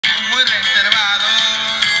muy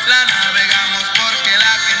reservados, la navegamos porque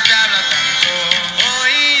la gente habla tanto.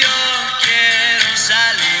 Hoy yo quiero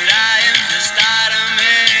salir a enfestarme,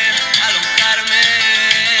 a alocarme.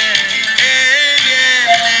 El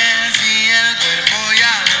viernes y el cuerpo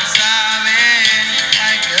ya lo sabe,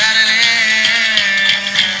 hay que darle.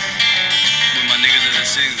 With my niggas in the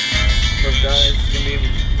sing. What's up, guys? It's gonna be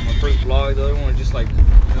my first vlog. The other one was just like, you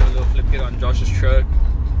know, a little flip kit on Josh's truck.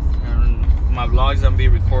 And my vlogs I'm gonna be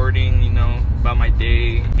recording, you know, about my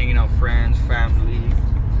day, hanging out with friends, family,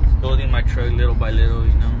 building my truck little by little,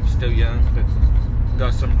 you know. Still young, but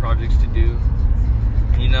got some projects to do.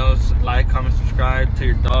 You know, like, comment, subscribe to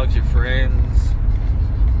your dogs, your friends,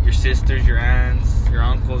 your sisters, your aunts, your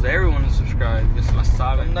uncles, everyone subscribe. Just la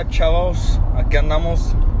saben. Onda, chavos, aquí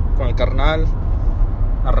andamos con el carnal.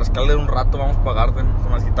 A rascarle un rato, vamos a pagar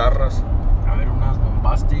con las guitarras. A ver unas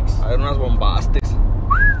bombastics. A ver unas bombastics.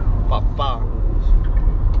 Papá.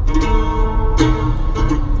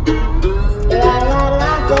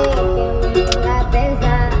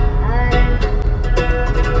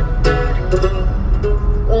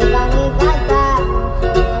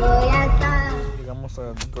 Llegamos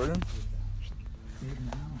a Gordon.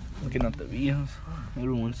 Looking at the wheels.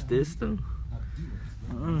 Everyone's this though.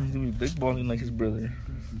 Oh, he's gonna be big balling like his brother.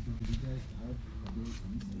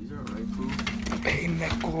 These are right, fool. Hey,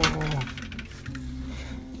 Neko.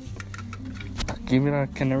 Aquí, mira, I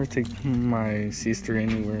can never take my sister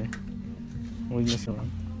anywhere. Always mess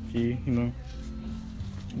around. He, you know,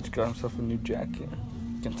 just got himself a new jacket.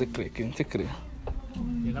 ¿Quién te cree? ¿Quién te cree?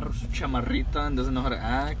 Y agarró su chamarrita and doesn't know how to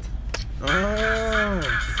act. Oh.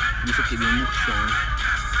 Dice que viene mucho.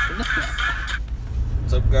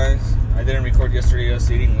 What's up, guys? I didn't record yesterday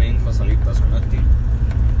us eating wings, las alitas or nothing.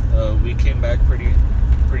 We came back pretty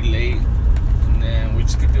late, and then we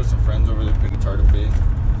just kicked it with some friends over there, pretty tired a bit.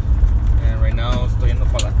 And right now, estoy yendo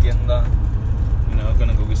para la tienda. You know,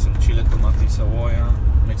 gonna go get some chile, tomate y cebolla,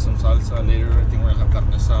 make some salsa. Later, I think we're gonna have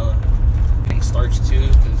carne asada. Getting starch too,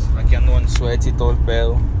 because aquí ando en sweats y todo el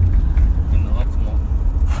pedo. You know, como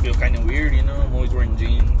feel kind of weird, you know, I'm always wearing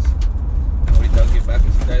jeans. Ahorita I'll get back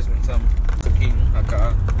with you guys with some cooking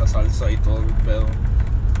acá, la salsa y todo el pedo.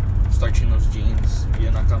 Starching those jeans.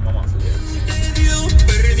 Bien acá, mamá feliz.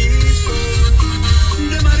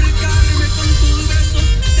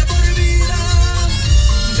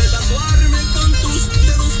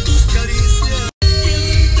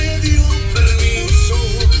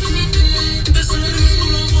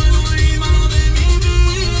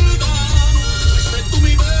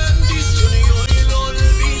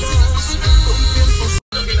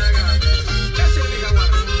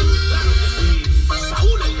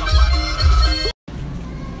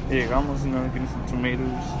 Llegamos, you know, getting some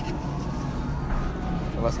tomatoes.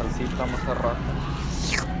 La salsita, macarrata.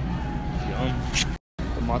 Yum.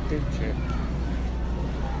 Tomate, shit.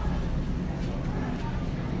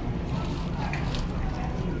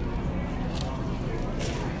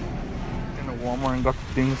 In the Walmart and got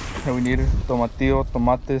the things that we needed. Tomatillo,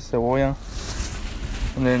 tomate, cebolla.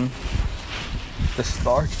 And then the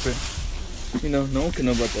starch, but you know, no one can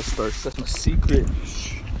know about that starch. That's my secret.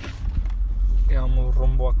 Vamos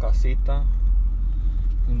rumbo a casita.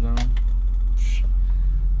 You know,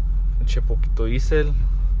 eché poquito diesel,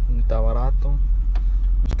 está barato,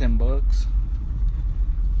 $10.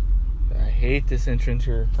 I hate this entrance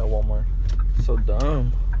here at Walmart. So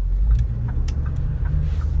dumb.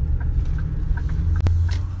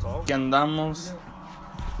 Aquí andamos,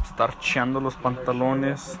 starcheando los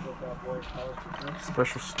pantalones.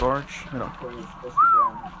 Special starch, you know.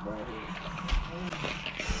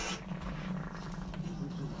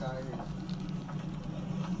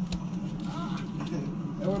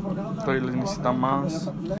 Todavía les necesita más.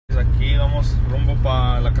 Aquí vamos rumbo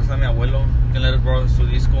para la casa de mi abuelo. Can let us borrow su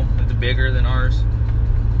disco. It's bigger than ours,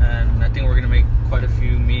 and I think we're gonna make quite a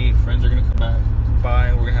few. Me, friends are gonna come back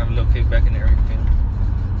by. We're gonna have a little kickback and everything.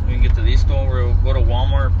 We can get the disco. We'll go to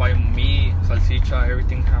Walmart, buy meat, salchicha,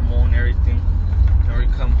 everything, jamon, everything. And we're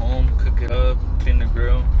gonna come home, cook it up, clean the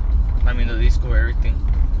grill. I mean the disco, everything.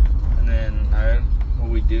 And then what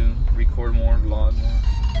we do, record more, vlog more.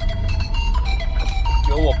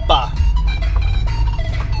 Yo, opa.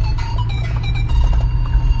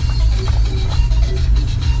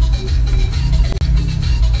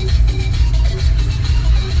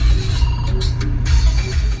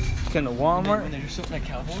 Can the Walmart? When they're sitting like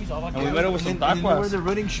cowboys, all like and we met up with some taquas. Wear the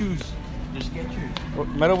running shoes. They're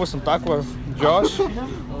Skechers. Met up with some taquas. Josh.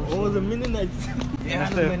 Oh, the Mennonites. Yeah,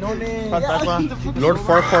 the Menones. Lord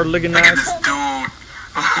Farquhar looking ass.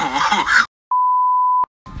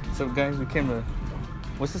 So guys, we came to,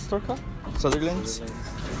 what's the store called? Sutherland's.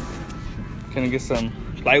 Gonna get some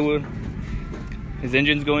plywood. His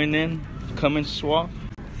engine's going in. Cummins swap.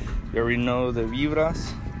 You already know the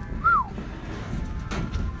vibras.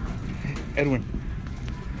 Edwin,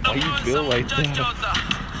 why you feel like that?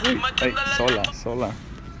 Wait, sola.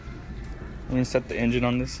 I'm gonna set the engine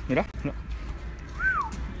on this. Mira, mira.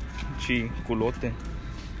 Chi, culote.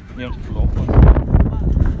 Bien flojo.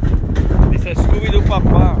 Dice Scooby-Doo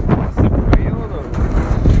papá. Hace pedo.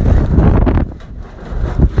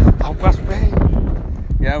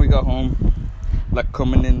 Yeah, we got home. Like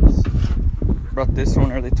coming in. Brought this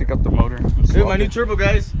one, or they took out the motor. Dude, my new turbo,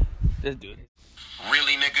 guys. This dude.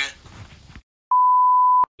 Really, nigga?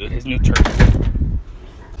 Dude, his new turbo.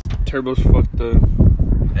 Turbo's fucked up.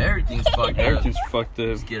 Everything's fucked up. Everything's fucked up.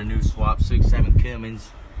 Let's get a new swap, 6.7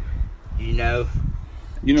 Cummins. You know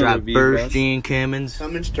Drive the first gen Cummins.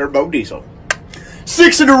 Cummins turbo diesel.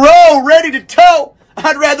 6 in a row, ready to tow.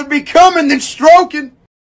 I'd rather be coming than stroking.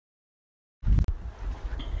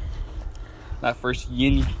 That first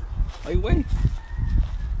Yinny. Wait.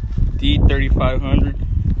 D3500.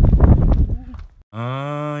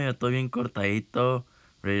 Ah, ya estoy bien cortadito.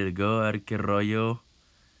 Ready to go, a ver qué rollo.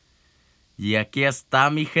 Y aquí está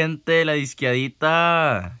mi gente, la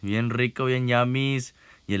disqueadita. Bien rico, bien yummies.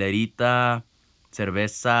 Hielerita,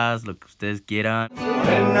 cervezas, lo que ustedes quieran.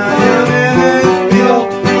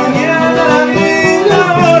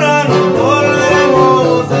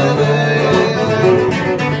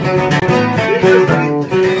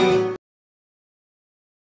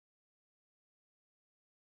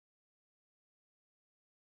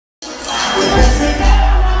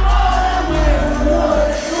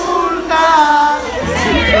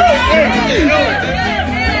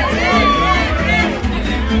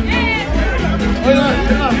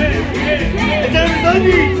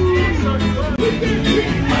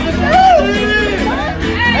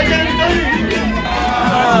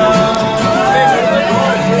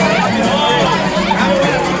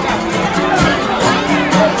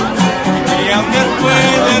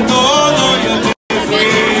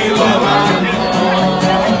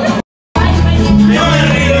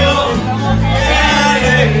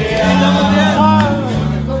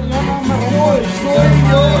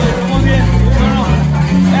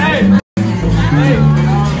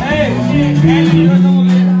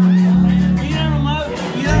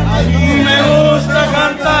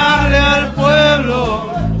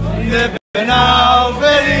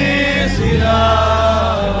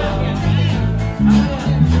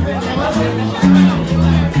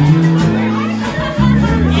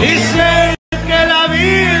 Dicen que la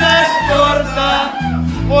vida es corta,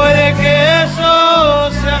 puede que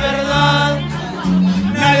eso sea verdad.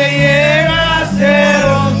 Nadie llega a ser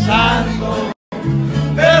un santo,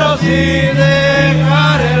 pero sí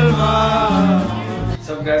dejar el mal.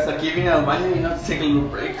 So guys, aquí vine al baño, you know, to take a little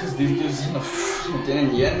break because these dudes no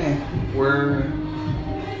tienen llene.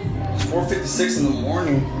 It's 4:56 in the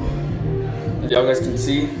morning. As y'all guys can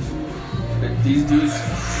see, like these dudes,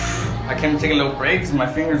 I came to take a little break because my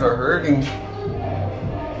fingers are hurting.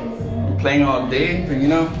 I'm playing all day, but you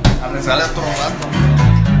know, a me sale otro rato.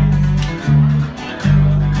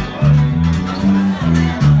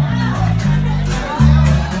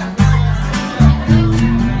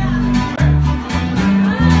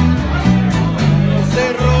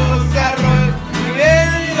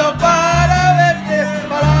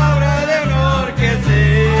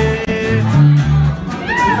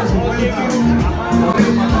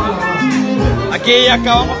 Aquí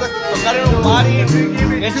acabamos de tocar en un party,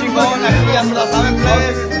 bien chingón, aquí ya se la saben,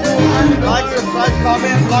 plebes. Like, subscribe,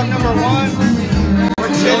 comment, vlog number 1. We're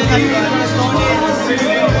chilling at the Sony.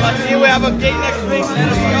 Aquí we have a gate next week, let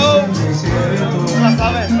us go. Se la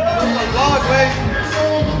saben, vlog, güey.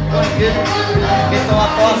 Esto va a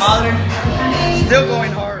toda madre. Still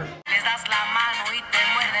going hard. Les das la mano y te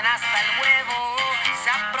muerden hasta el huevo.